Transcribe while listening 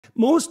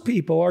most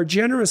people are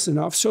generous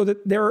enough so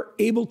that they're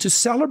able to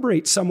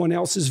celebrate someone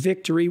else's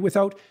victory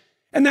without,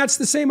 and that's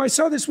the same. I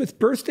saw this with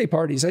birthday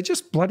parties. I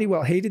just bloody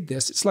well hated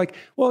this. It's like,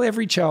 well,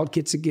 every child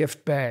gets a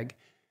gift bag.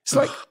 It's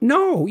like,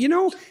 no,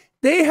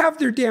 they have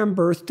their damn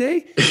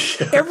birthday.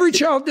 Every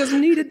child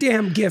doesn't need a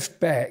damn gift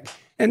bag.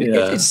 And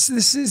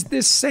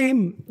this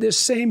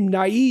same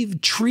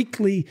naive,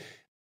 treacly,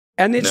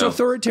 and it's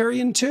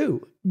authoritarian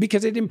too,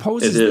 because it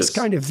imposes this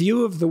kind of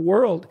view of the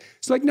world.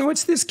 It's like, no,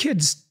 it's this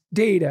kid's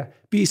day to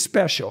be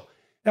special.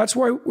 That's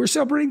why we're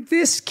celebrating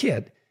this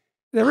kid.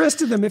 The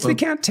rest of them, if they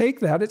can't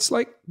take that, it's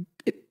like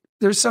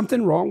there's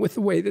something wrong with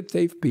the way that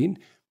they've been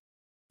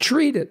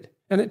treated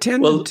and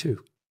attended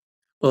to.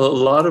 Well,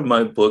 a lot of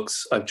my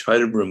books, I've tried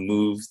to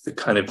remove the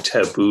kind of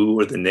taboo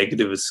or the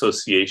negative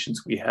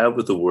associations we have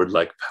with the word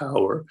like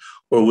power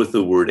or with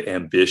the word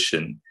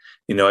ambition.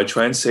 I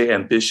try and say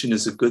ambition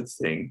is a good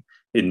thing.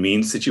 It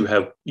means that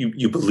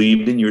you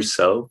believe in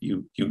yourself,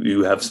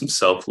 you have some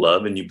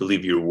self-love, and you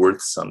believe you're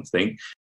worth something.